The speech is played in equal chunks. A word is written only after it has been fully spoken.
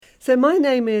So my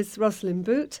name is Ros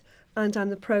Boote and I'm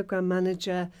the Programme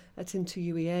Manager at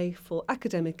UEA for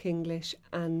Academic English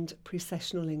and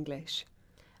Pre-Sessional English.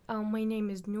 My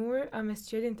name is Noor. I'm a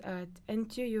student at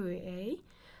UEA.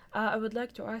 I would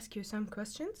like to ask you some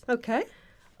questions. Okay.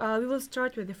 We will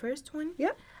start with the first one.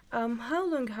 Yeah. How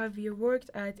long have you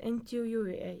worked at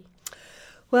UEA?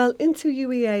 Well,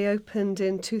 UEA opened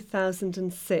in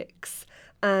 2006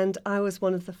 and I was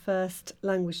one of the first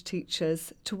language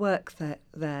teachers to work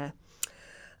there.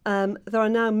 There are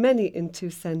now many Into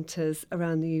centres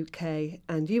around the UK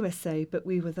and USA, but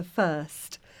we were the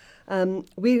first.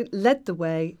 We led the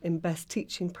way in best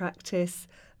teaching practice,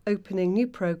 opening new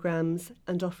programmes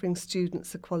and offering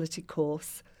students a quality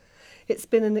course. It's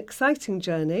been an exciting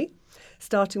journey,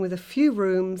 starting with a few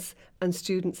rooms and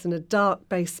students in a dark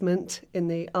basement in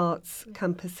the arts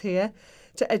campus here,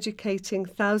 to educating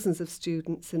thousands of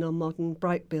students in our modern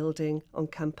bright building on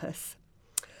campus.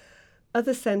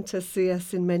 Other centres see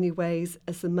us in many ways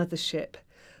as the mothership,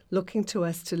 looking to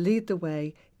us to lead the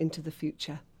way into the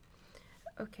future.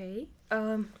 Okay.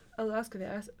 I'll ask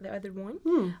the other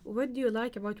one. What do you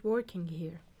like about working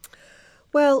here?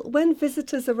 Well, when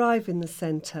visitors arrive in the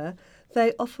centre,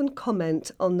 they often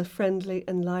comment on the friendly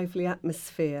and lively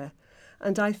atmosphere,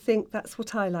 and I think that's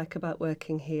what I like about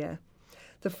working here.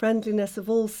 The friendliness of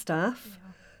all staff,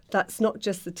 that's not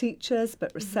just the teachers,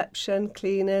 but reception,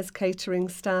 cleaners, catering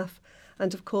staff,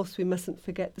 and of course we mustn't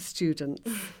forget the students.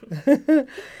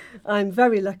 I'm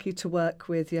very lucky to work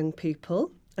with young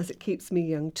people, as it keeps me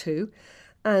young too,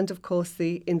 and of course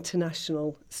the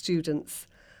international students.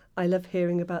 I love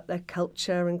hearing about their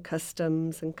culture and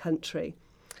customs and country.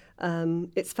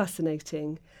 It's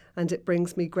fascinating, and it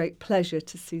brings me great pleasure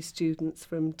to see students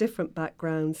from different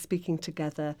backgrounds speaking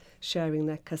together, sharing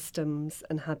their customs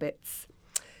and habits.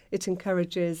 It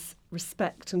encourages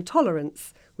respect and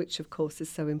tolerance, which of course is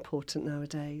so important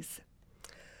nowadays.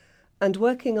 And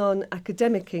working on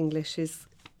academic English is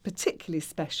particularly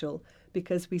special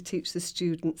because we teach the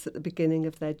students at the beginning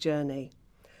of their journey.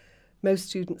 Most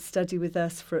students study with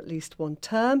us for at least one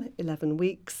term, 11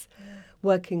 weeks,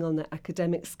 working on their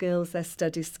academic skills, their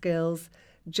study skills,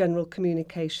 general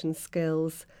communication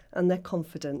skills, and their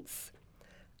confidence.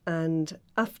 And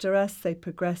after us, they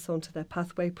progress onto their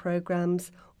pathway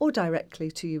programmes or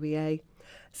directly to UEA,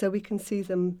 so we can see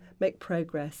them make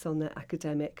progress on their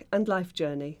academic and life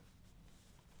journey.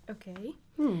 Okay.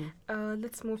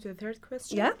 Let's move to the third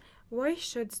question. Yeah. Why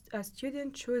should a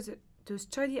student choose to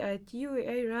study at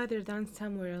UEA rather than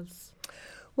somewhere else?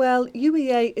 Well,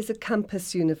 UEA is a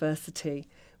campus university,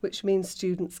 which means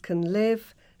students can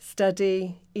live,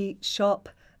 study, eat, shop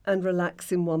and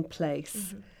relax in one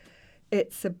place.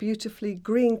 It's a beautifully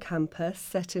green campus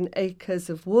set in acres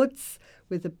of woods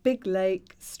with a big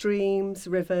lake, streams,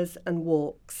 rivers and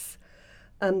walks.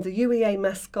 The UEA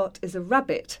mascot is a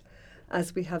rabbit,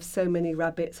 as we have so many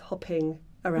rabbits hopping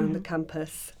around the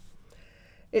campus.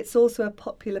 It's also a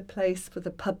popular place for the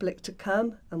public to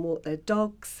come and walk their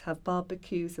dogs, have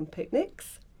barbecues and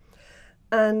picnics.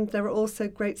 And there are also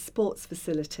great sports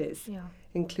facilities,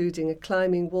 including a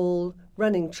climbing wall,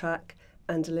 running track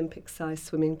and Olympic-sized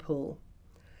swimming pool.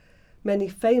 Many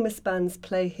famous bands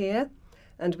play here,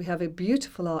 and we have a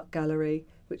beautiful art gallery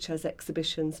which has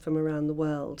exhibitions from around the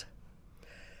world.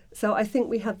 So I think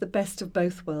we have the best of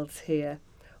both worlds here,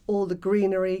 all the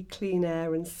greenery, clean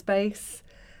air and space,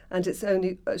 and it's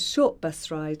only a short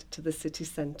bus ride to the city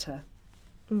centre.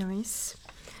 Nice.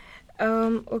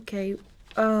 Okay.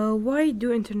 Why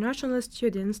do international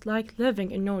students like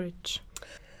living in Norwich?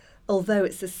 Although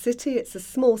it's a city, it's a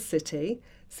small city,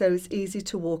 so it's easy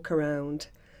to walk around.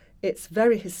 It's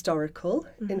very historical.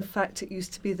 In fact, it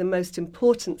used to be the most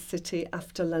important city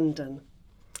after London.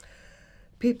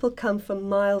 People come from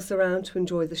miles around to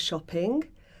enjoy the shopping.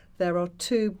 There are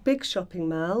 2 big shopping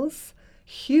malls,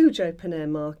 huge open-air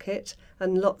market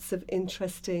and lots of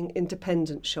interesting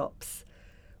independent shops.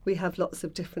 We have lots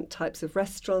of different types of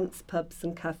restaurants, pubs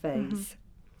and cafes.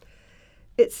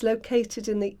 It's located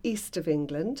in the east of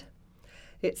England.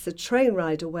 It's a train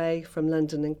ride away from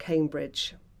London and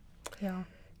Cambridge.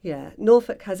 Yeah,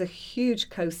 Norfolk has a huge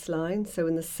coastline, so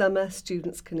in the summer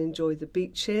students can enjoy the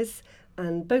beaches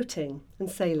and boating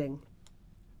and sailing.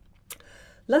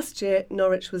 Last year,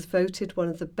 Norwich was voted one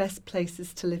of the best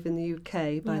places to live in the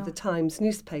UK by the Times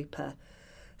newspaper,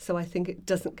 so I think it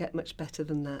doesn't get much better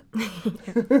than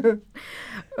that.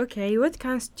 Okay, what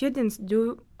can students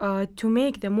do to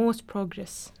make the most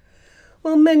progress?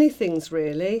 Well, many things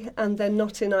really, and they're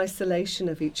not in isolation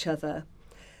of each other.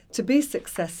 To be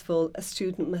successful, a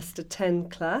student must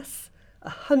attend class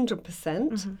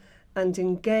 100% and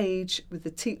engage with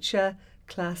the teacher,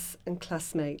 class and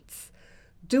classmates.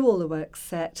 do all the work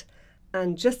set,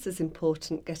 and just as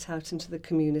important, get out into the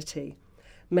community,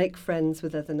 make friends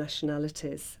with other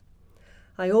nationalities.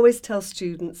 I always tell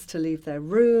students to leave their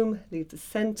room, leave the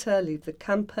centre, leave the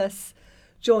campus,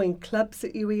 join clubs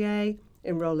at UEA,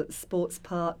 enrol at the sports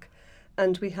park,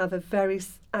 and we have a very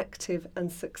active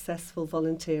and successful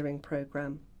volunteering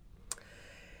programme.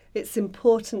 It's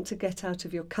important to get out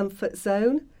of your comfort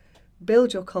zone,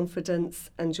 build your confidence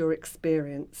and your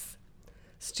experience.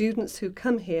 Students who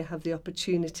come here have the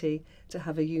opportunity to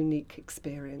have a unique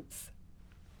experience.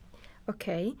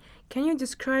 Okay, can you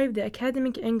describe the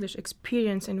academic English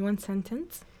experience in one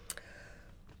sentence?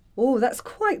 Oh, that's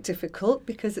quite difficult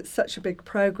because it's such a big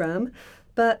programme,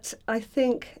 but I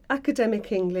think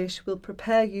academic English will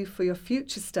prepare you for your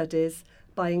future studies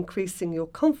by increasing your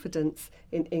confidence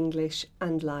in English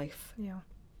and life. Yeah.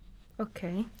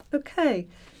 Okay. Okay,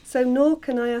 so Noor,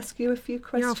 can I ask you a few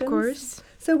questions? Yeah, of course.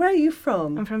 So where are you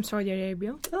from? I'm from Saudi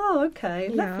Arabia. Oh, okay,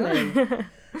 lovely. Yeah.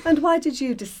 And why did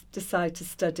you decide to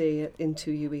study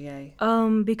into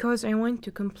UEA? Because I want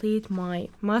to complete my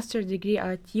master degree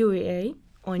at UEA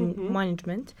on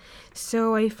management.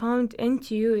 So I found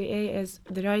into UEA as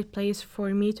the right place for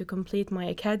me to complete my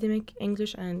academic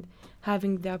English and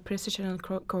having the professional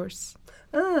course.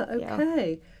 Ah,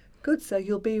 okay. Yeah. Good, so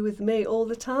you'll be with me all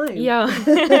the time. Yeah.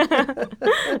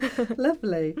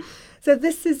 Lovely. So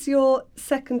this is your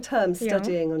second term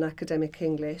studying on academic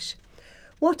English.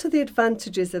 What are the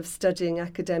advantages of studying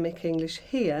academic English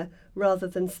here rather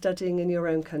than studying in your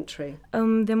own country?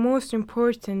 The most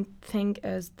important thing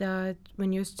is that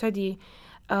when you study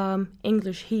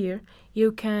English here,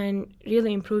 you can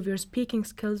really improve your speaking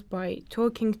skills by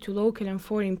talking to local and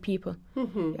foreign people.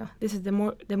 Mm-hmm. Yeah, this is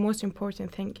the most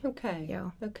important thing. Okay.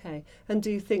 Yeah. Okay. And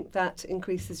do you think that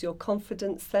increases your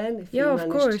confidence then if you of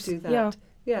manage course. to do that? Yeah.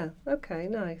 Yeah. Okay.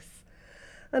 Nice.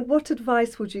 And what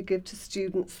advice would you give to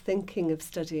students thinking of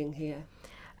studying here?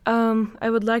 I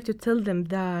would like to tell them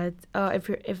that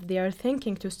if they are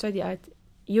thinking to study at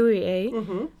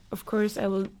UEA, of course I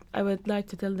would like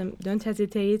to tell them don't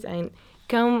hesitate and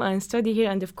come and study here,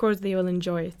 and of course they will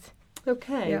enjoy it.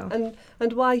 Okay. Yeah.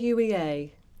 And why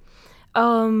UEA?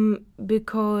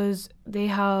 Because they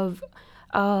have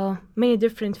many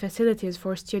different facilities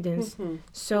for students,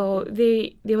 so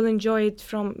they will enjoy it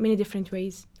from many different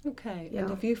ways. Okay. Yeah. And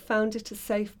have you found it a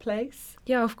safe place?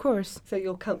 Yeah, of course. So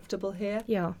you're comfortable here?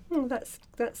 Yeah.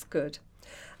 That's good.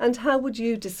 And how would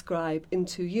you describe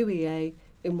into UEA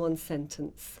in one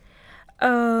sentence?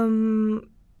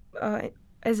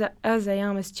 As I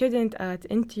am a student at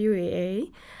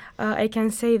UEA, I can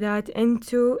say that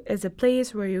Into is a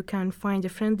place where you can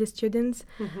find friendly students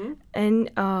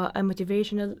and a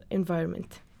motivational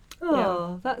environment.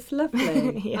 Oh, that's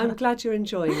lovely. Yeah. I'm glad you're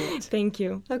enjoying it. Thank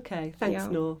you. Okay, thanks,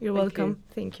 Noor. You're welcome.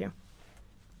 Thank you.